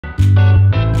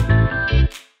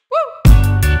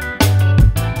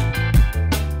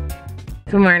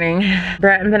Good morning.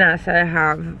 Brett and Vanessa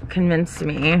have convinced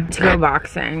me to go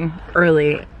boxing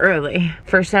early.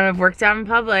 First time I've worked out in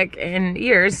public in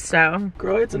years, so.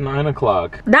 Girl, it's 9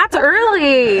 o'clock. That's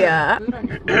early! Food on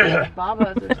your plate,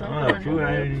 babas or something. I don't know, food,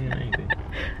 I didn't eat anything.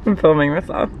 I'm filming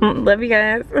myself. Love you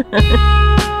guys.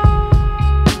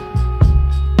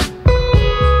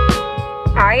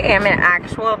 I am an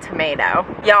actual tomato.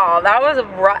 Y'all, that was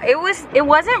rough. It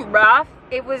wasn't rough.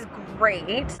 It was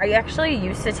great. I actually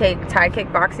used to take Thai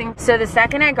kickboxing. So the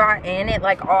second I got in, it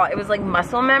was like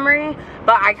muscle memory,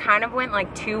 but I kind of went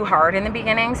like too hard in the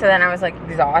beginning. So then I was like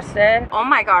exhausted. Oh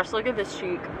my gosh, look at this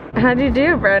cheek. How'd you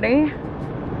do, Brody?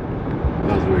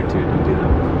 That was weird too, don't do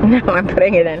that. No, I'm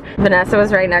putting it in. Vanessa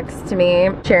was right next to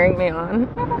me, cheering me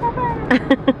on.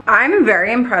 I'm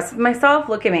very impressed with myself.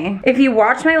 Look at me. If you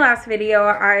watched my last video,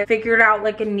 I figured out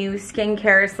like a new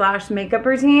skincare / makeup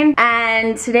routine.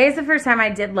 And today's the first time I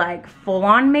did like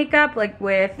full-on makeup, like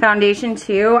with foundation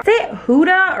too. Is it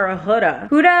Huda or Huda?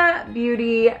 Huda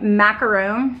Beauty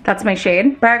Macaron. That's my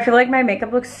shade. But I feel like my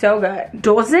makeup looks so good.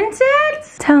 Doesn't it?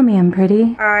 Tell me I'm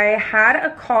pretty. I had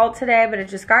a call today, but it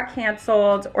just got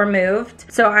canceled or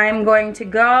moved. So I'm going to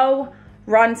go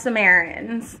run some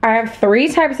errands. I have 3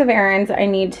 types of errands I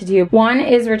need to do. One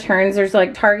is returns. There's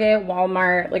like Target,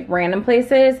 Walmart, like random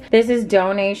places. This is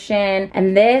donation,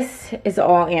 and this is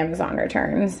all Amazon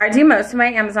returns. I do most of my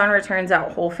Amazon returns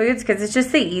at Whole Foods because it's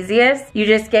just the easiest. You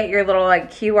just get your little like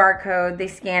QR code, they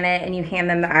scan it, and you hand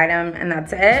them the item, and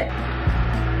that's it.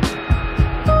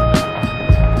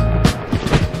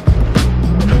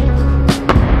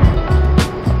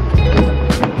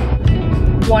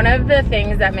 One of the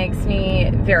things that makes me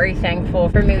very thankful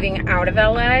for moving out of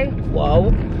LA,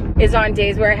 is on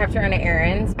days where I have to run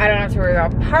errands. I don't have to worry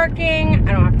about parking.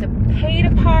 I don't have to pay to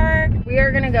park. We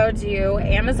are gonna go do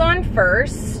Amazon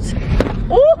first.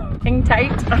 Oh, hang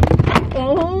tight.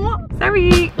 Oh,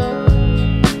 sorry.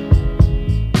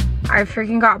 I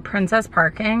freaking got princess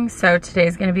parking, so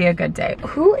today's gonna be a good day.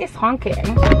 Who is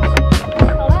honking?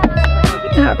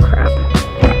 Oh, crap.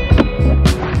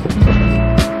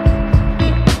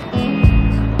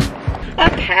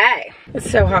 Okay,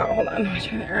 it's so hot. Hold on, let me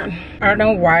turn that around. I don't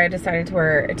know why I decided to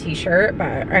wear a t-shirt,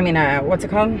 but I mean, what's it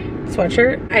called?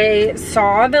 Sweatshirt. I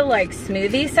saw the like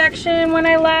smoothie section when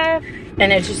I left,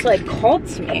 and it just like called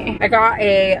to me. I got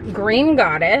a green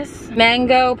goddess,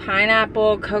 mango,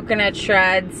 pineapple, coconut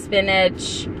shreds,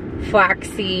 spinach,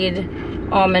 flaxseed,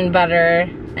 almond butter,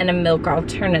 and a milk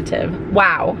alternative.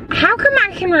 Wow. How come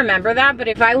I can remember that, but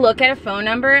if I look at a phone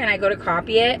number and I go to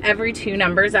copy it, every 2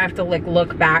 numbers I have to like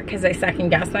look back because I second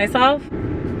guess myself.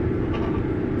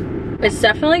 It's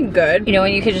definitely good, you know,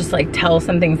 when you could just like tell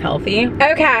something's healthy.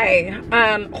 Okay,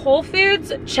 Whole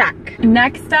Foods, check.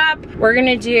 Next up, we're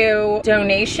gonna do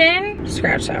donation.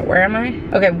 Scratch that, where am I?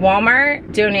 Okay,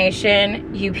 Walmart,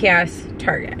 donation, UPS,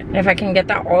 Target. And if I can get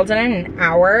that all done in an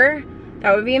hour,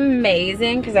 that would be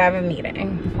amazing because I have a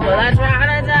meeting. Well, I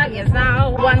try to tell you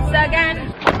so once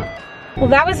again. Well,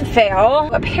 that was a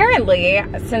fail. Apparently,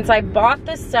 since I bought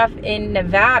this stuff in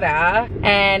Nevada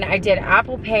and I did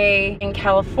Apple Pay in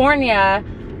California,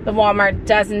 the Walmart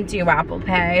doesn't do Apple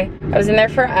Pay. I was in there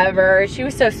forever. She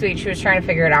was so sweet. She was trying to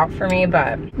figure it out for me,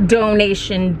 but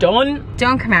donation done.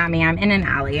 Don't come at me. I'm in an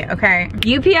alley, okay?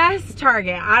 UPS,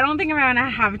 Target. I don't think I'm gonna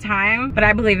have time, but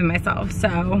I believe in myself,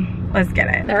 so let's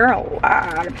get it. There are a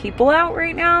lot of people out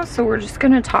right now, so we're just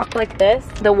gonna talk like this.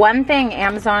 The one thing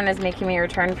Amazon is making me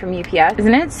return from UPS,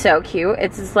 isn't it so cute?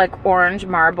 It's this like orange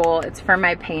marble. It's for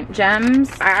my paint gems.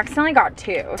 I accidentally got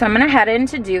 2, so I'm gonna head in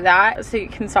to do that so you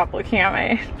can stop looking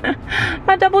at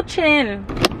my double chin.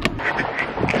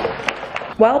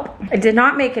 Well, I did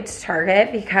not make it to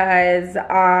Target because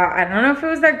I don't know if it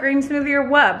was that green smoothie or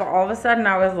what, but all of a sudden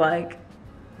I was like,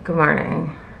 good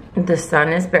morning. The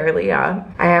sun is barely up.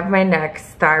 I have my next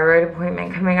thyroid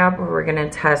appointment coming up where we're gonna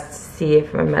test to see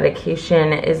if my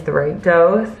medication is the right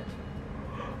dose.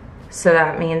 So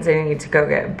that means I need to go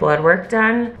get blood work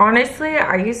done. Honestly,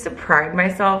 I used to pride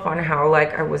myself on how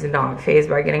like I was not fazed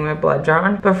by getting my blood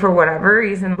drawn. But for whatever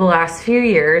reason, the last few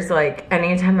years, like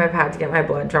anytime I've had to get my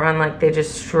blood drawn, like they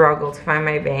just struggle to find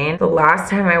my vein. The last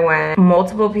time I went,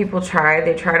 multiple people tried.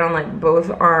 They tried on like both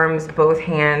arms, both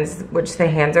hands, which the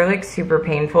hands are like super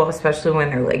painful, especially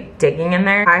when they're like digging in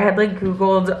there. I had like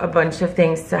Googled a bunch of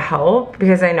things to help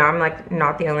because I know I'm like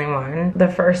not the only one. The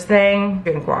first thing,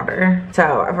 drink water.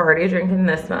 So I've already drinking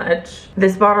this much.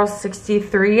 This bottle's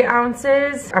 63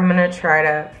 ounces. I'm gonna try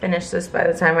to finish this by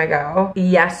the time I go.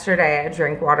 Yesterday I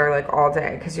drank water like all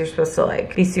day because you're supposed to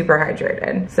like be super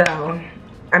hydrated. So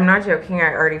I'm not joking,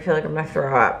 I already feel like I'm gonna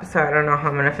throw up, so I don't know how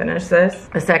I'm gonna finish this.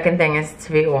 The second thing is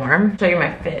to be warm. I'll show you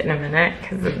my fit in a minute,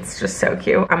 because it's just so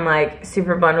cute. I'm like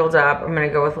super bundled up. I'm gonna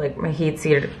go with like my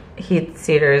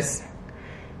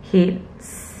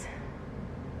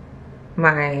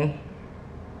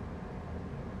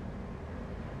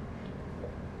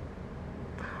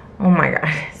oh my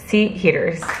god, seat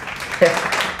heaters.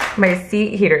 My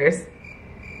seat heaters.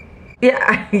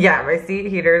 Yeah, my seat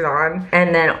heaters on.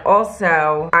 And then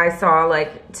also I saw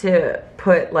like to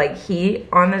put like heat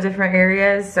on the different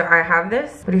areas. So I have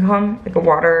this, what do you call them? Like a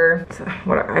water,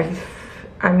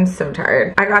 I'm so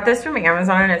tired. I got this from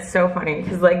Amazon and it's so funny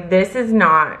because like this is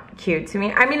not cute to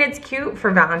me. I mean, it's cute for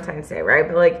Valentine's Day, right?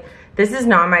 But like this is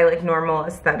not my like normal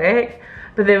aesthetic.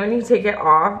 But then when you take it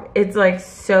off, it's like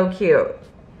so cute.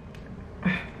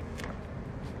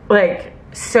 Like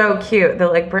so cute. The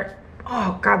like,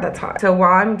 oh god, that's hot. So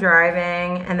while I'm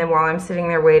driving and then while I'm sitting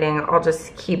there waiting, I'll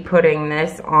just keep putting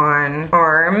this on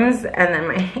arms and then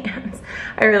my hands.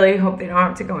 I really hope they don't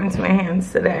have to go into my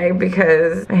hands today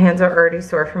because my hands are already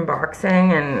sore from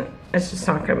boxing and it's just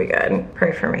not gonna be good.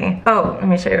 Pray for me. Oh, let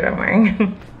me show you what I'm wearing.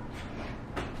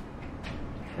 I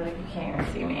feel like you can't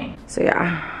even see me. So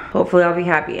yeah, hopefully I'll be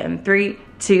happy in 3,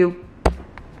 2,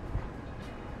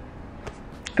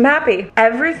 I'm happy.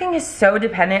 Everything is so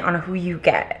dependent on who you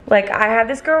get. Like I had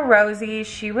this girl Rosie,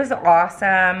 she was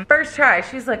awesome. First try,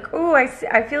 she was like, ooh, I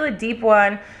feel a deep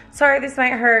one. Sorry, this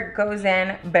might hurt, goes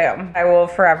in, boom. I will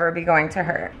forever be going to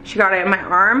her. She got it in my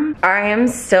arm. I am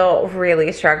still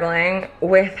really struggling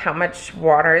with how much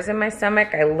water is in my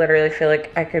stomach. I literally feel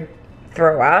like I could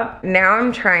throw up. Now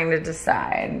I'm trying to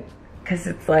decide, because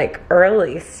it's like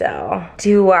early still.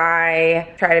 Do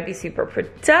I try to be super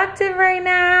productive right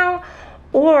now?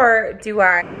 Or do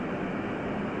I?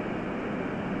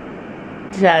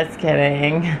 Just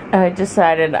kidding. I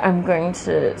decided I'm going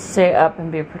to stay up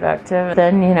and be productive.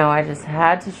 Then, you know, I just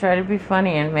had to try to be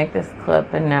funny and make this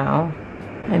clip, and now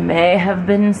I may have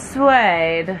been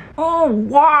swayed. Oh,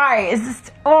 why is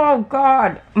this? Oh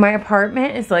god. My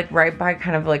apartment is like right by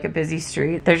kind of like a busy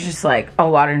street. There's just like a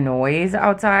lot of noise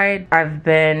outside. I've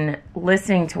been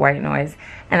listening to white noise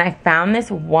and I found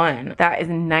this one that is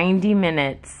 90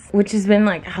 minutes, which has been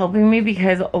like helping me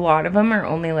because a lot of them are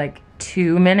only like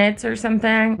 2 minutes or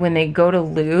something. When they go to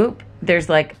loop, there's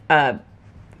like a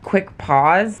quick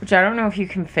pause, which I don't know if you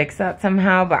can fix that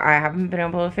somehow, but I haven't been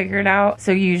able to figure it out.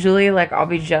 So usually like I'll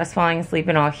be just falling asleep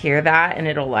and I'll hear that and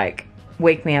it'll like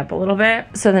wake me up a little bit.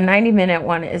 So the 90-minute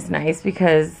one is nice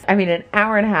because I mean an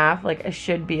hour and a half, like I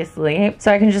should be asleep.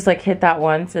 So I can just like hit that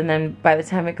once and then by the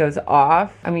time it goes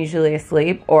off, I'm usually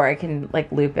asleep, or I can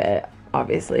like loop it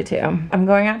obviously too. I'm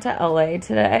going out to LA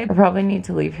today. I probably need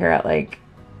to leave here at like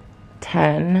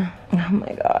 10. Oh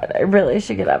my god, I really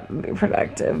should get up and be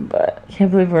productive, but I can't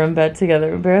believe we're in bed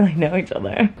together. We barely know each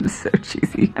other. It's so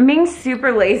cheesy. I'm being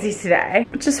super lazy today,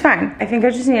 which is fine. I think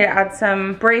I just need to add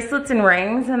some bracelets and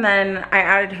rings, and then I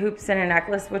added hoops and a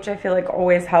necklace, which I feel like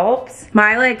always helps.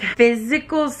 My like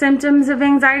physical symptoms of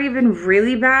anxiety have been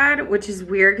really bad, which is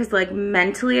weird because like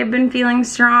mentally I've been feeling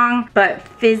strong, but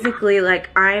physically like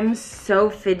I'm so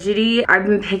fidgety. I've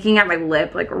been picking at my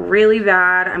lip like really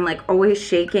bad. I'm like always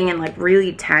shaking and like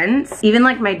really tense. Even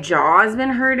like my jaw has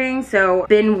been hurting, so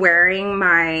been wearing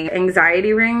my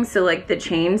anxiety rings, so like the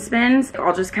chain spins.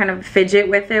 I'll just kind of fidget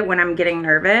with it when I'm getting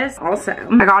nervous. Also,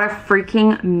 I got a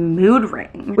freaking mood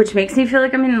ring, which makes me feel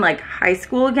like I'm in like high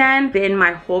school again. Been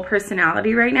my whole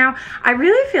personality right now. I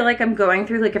really feel like I'm going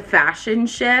through like a fashion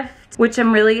shift, which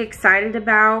I'm really excited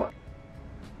about.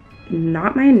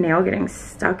 Not my nail getting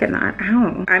stuck in that.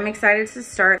 Ow. I'm excited to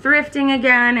start thrifting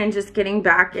again and just getting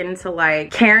back into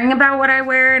like caring about what I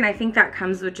wear, and I think that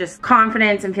comes with just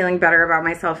confidence and feeling better about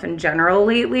myself in general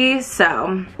lately.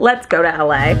 So let's go to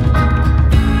LA.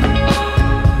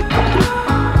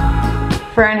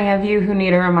 For any of you who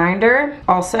need a reminder,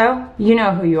 also, you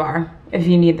know who you are if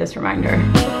you need this reminder.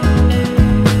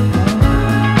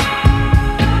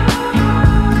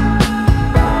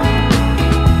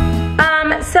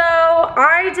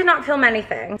 I did not film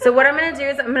anything. So what I'm gonna do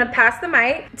is I'm gonna pass the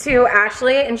mic to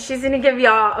Ashley, and she's gonna give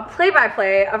y'all a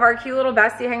play-by-play of our cute little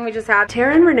bestie hang we just had.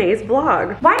 Taryne Renee's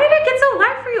vlog. Why did it get so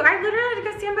light for you? I literally had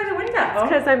to go stand by the window. It's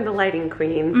because I'm the lighting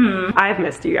queen. I've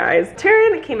missed you guys.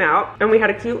 Taryne came out and we had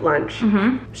a cute lunch.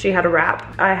 She had a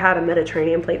wrap. I had a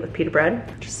Mediterranean plate with pita bread,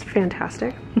 which is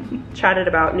fantastic. Chatted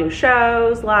about new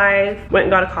shows, life, went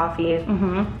and got a coffee.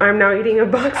 I'm now eating a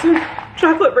box of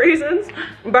chocolate raisins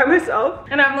by myself.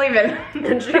 And I'm leaving.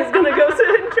 And she's gonna go sit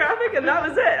in traffic, and that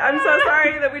was it. I'm so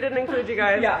sorry that we didn't include you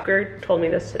guys. Yeah. Gerd told me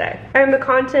this today. I'm the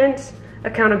content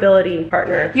accountability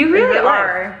partner. You really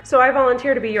are. So I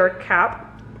volunteer to be your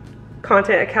cap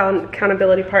content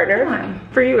accountability partner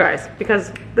for you guys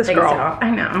because this girl, I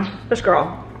know. this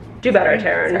girl, do better,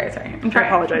 Taryne. Sorry. I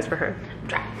apologize for her.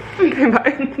 Try. Okay,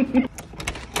 bye.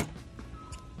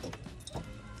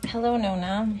 Hello,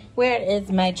 Nona. Where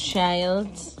is my child?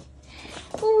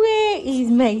 Where is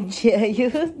my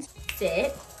child?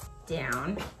 Sit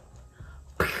down.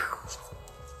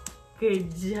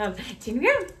 Good job. Turn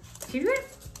around. Turn around.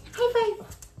 High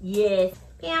five. Yes.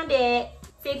 Found it.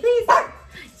 Say please.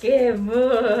 Good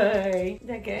boy. Is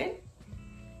that good?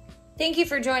 Thank you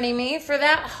for joining me for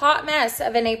that hot mess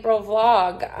of an April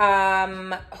vlog.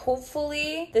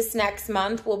 Hopefully this next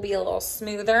month will be a little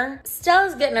smoother.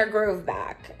 Stella's getting her groove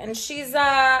back and she's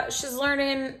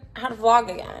learning how to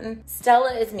vlog again.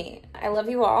 Stella is me. I love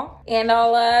you all and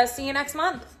I'll see you next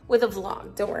month with a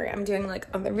vlog. Don't worry, I'm doing like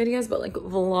other videos, but like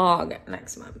vlog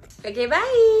next month. Okay,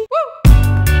 bye. Woo!